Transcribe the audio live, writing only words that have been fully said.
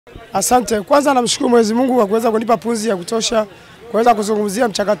Asante. Kwanza namshukuru Mwenyezi Mungu kwa kuweza kunipa pumzi ya kutosha kuweza kuzungumzia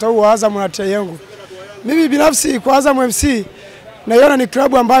mchakato huu wa Azam na TUNAKUFIKIA. Mimi binafsi kwa Azam MC naiona ni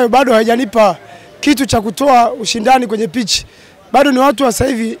klabu ambayo bado haijanipa kitu cha kutoa ushindani kwenye pitch. Bado ni watu wa sasa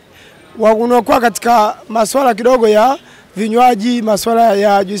hivi wanaokuwa katika masuala kidogo ya vinywaji, masuala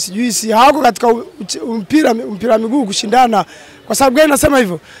ya juisi. Hawako katika mpira miguu kushindana. Kwa sababu gani nasema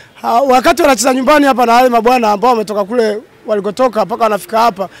hivyo? Wakati wanacheza nyumbani hapa na wale mabwana ambao wametoka kule walikotoka mpaka wanafika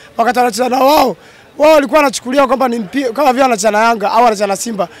hapa, wakati wanacheza na wao walikuwa wanachukulia kwamba ni kama vile wanacheza na Yanga au wanacheza na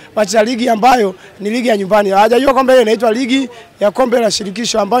Simba, wanacheza ligi ambayo ni ligi ya nyumbani. Hawajajua kwamba hiyo inaitwa ligi ya kombe la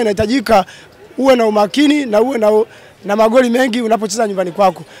shirikisho ambayo inahitajika uwe na umakini na uwe na magoli mengi unapocheza nyumbani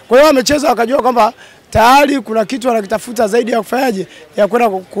kwako. Kwa hiyo wamecheza wakajua kwamba tayari kuna kitu wanakitafuta zaidi ya kufanyaje ya kwenda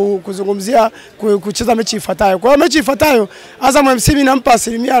kuzungumzia kucheza mechi ifuatayo. Kwa hiyo mechi ifuatayo Azam MC mimi nampa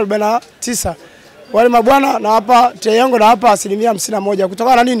 49%. Wale mabwana na hapa TUNAKUFIKIA na hapa 51%.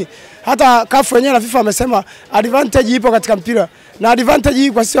 Kutokana na nini? Hata CAF wenyewe na FIFA wamesema advantage ipo katika mpira. Na advantage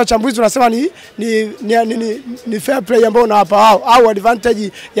hii kwa sisi wachambuzi tunasema ni fair play ambao na hapa au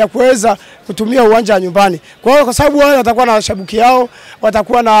advantage ya kuweza kutumia uwanja wa nyumbani. Kwa hiyo kwa sababu wao watakuwa na washabiki yao,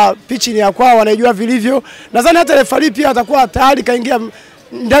 watakuwa na pitch ni ya kwao, wanaijua vilivyo. Nadhani hata referee pia atakuwa tayari kaingia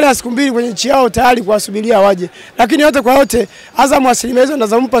ndani ya siku mbili kwenye nchi yao tayari kuwasubiria waje. Lakini yote kwa yote Azam asilimia hizo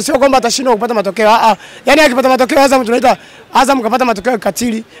nazompa sio kwamba atashindwa kupata matokeo. Yaani akipata matokeo Azam tunaita Azam kapata matokeo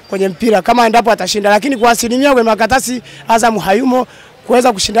katili kwenye mpira kama endapo atashinda. Lakini kwa asilimia kwenye makatasi Azam hayumo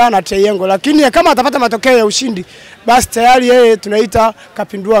kuweza kushindana na TUNAKUFIKIA. Lakini kama atapata matokeo ya ushindi basi tayari yeye tunaita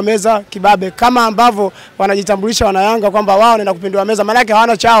kapindua meza kibabe, kama ambavyo wanajitambulisha wana Yanga kwamba wao wanaenda kupindua meza, maana yake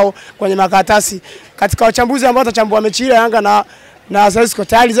hawana chao kwenye makatasi. Katika wachambuzi ambao watachambua mechi ile Yanga na Zesco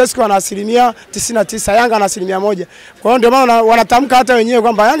tayari Zesco ana 99%, Yanga ana 100%. Kwa hiyo ndio maana wanatamka hata wenyewe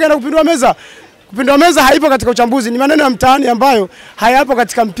kwamba Yanga ina kupindua meza. Kupindua meza haipo katika uchambuzi, ni maneno ya mtaani ambayo hayapo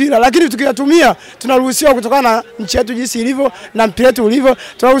katika mpira, lakini tukiyatumia tunaruhusiwa kutokana na nchi yetu jinsi ilivyo na mpira wetu ulivyo,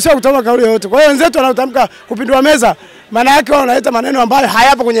 tunaruhusiwa kutoa kauli yoyote. Kwa hiyo wenzetu wanaotamka kupindua meza maana yake wao wanaleta maneno ambayo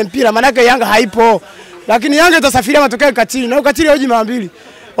hayapo kwenye mpira, maana yake Yanga haipo. Lakini Yanga itasafiria matokeo katili na ukatili hoji mara mbili.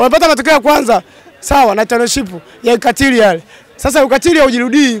 Wamepata matokeo ya kwanza sawa na championship ya katili yale. Sasa ukatili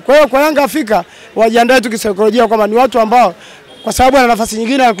haujirudii. Kwa hiyo kwa Yanga Afrika wajiandae tu kisaikolojia kwamba ni watu ambao kwa sababu ana nafasi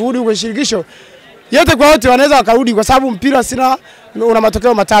nyingine ya kurudi kwenye shirikisho. Yote kwa wote wanaweza wakarudi kwa sababu mpira una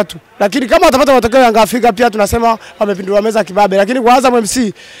matokeo matatu. Lakini kama watapata matokeo Yanga Afrika pia tunasema wamepindua meza kibabe. Lakini kwa Azam MC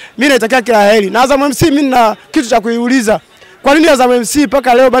mimi naitakia kila heri. Na Azam MC mimi na kitu cha kuiuliza. Kwa nini Azam MC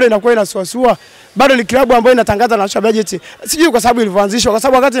mpaka leo bado inakuwa inasuasua? Bado ni klabu ambayo inatangaza na budget. Sijui kwa sababu ilivyoanzishwa, kwa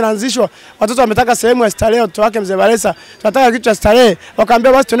sababu wakati inaanzishwa watoto wametaka sehemu ya starehe, watoto wake mzee Balesa, tunataka kitu cha starehe.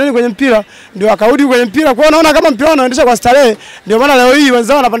 Wakaambia basi twendeni kwenye mpira, ndio wakarudi kwenye mpira. Kwa hiyo naona kama mpira unaendesha kwa starehe, ndio maana leo hii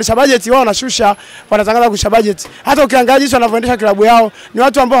wenzao wanapandisha budget, wao wanashusha, wanatangaza kushusha budget. Hata ukiangalia jinsi wanavyoendesha klabu yao, ni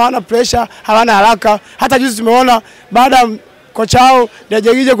watu ambao hawana pressure, hawana haraka. Hata juzi tumeona baada kocha wao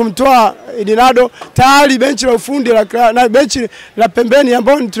Ndiaje kumtoa Dinado tayari benchi la ufundi na benchi la pembeni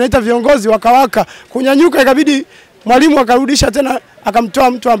ambao tunaita viongozi wakawaka kunyanyuka, ikabidi mwalimu akarudisha tena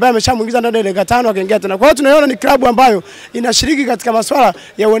akamtoa mtu ambaye ameshamuingiza ndani ya dakika 5 akaingia tena. Kwa hiyo tunaiona ni klabu ambayo inashiriki katika masuala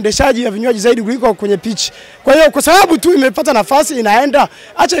ya uendeshaji ya vinywaji zaidi kuliko kwenye pitch. Kwa hiyo kwa sababu tu imepata nafasi inaenda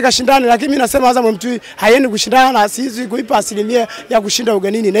acha ikashindane, lakini mimi nasema Azam MC haiendi kushindana na sisi kuipa asilimia ya kushinda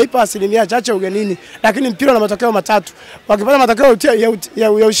ugenini, naipa asilimia chache ugenini, lakini mpira na matokeo matatu. Wakipata matokeo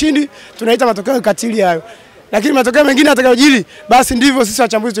ya ushindi tunaita matokeo katili hayo. Lakini matokeo mengine atakayojili basi ndivyo sisi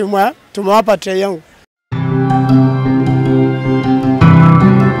wachambuzi tumewapa TUNAKUFIKIA.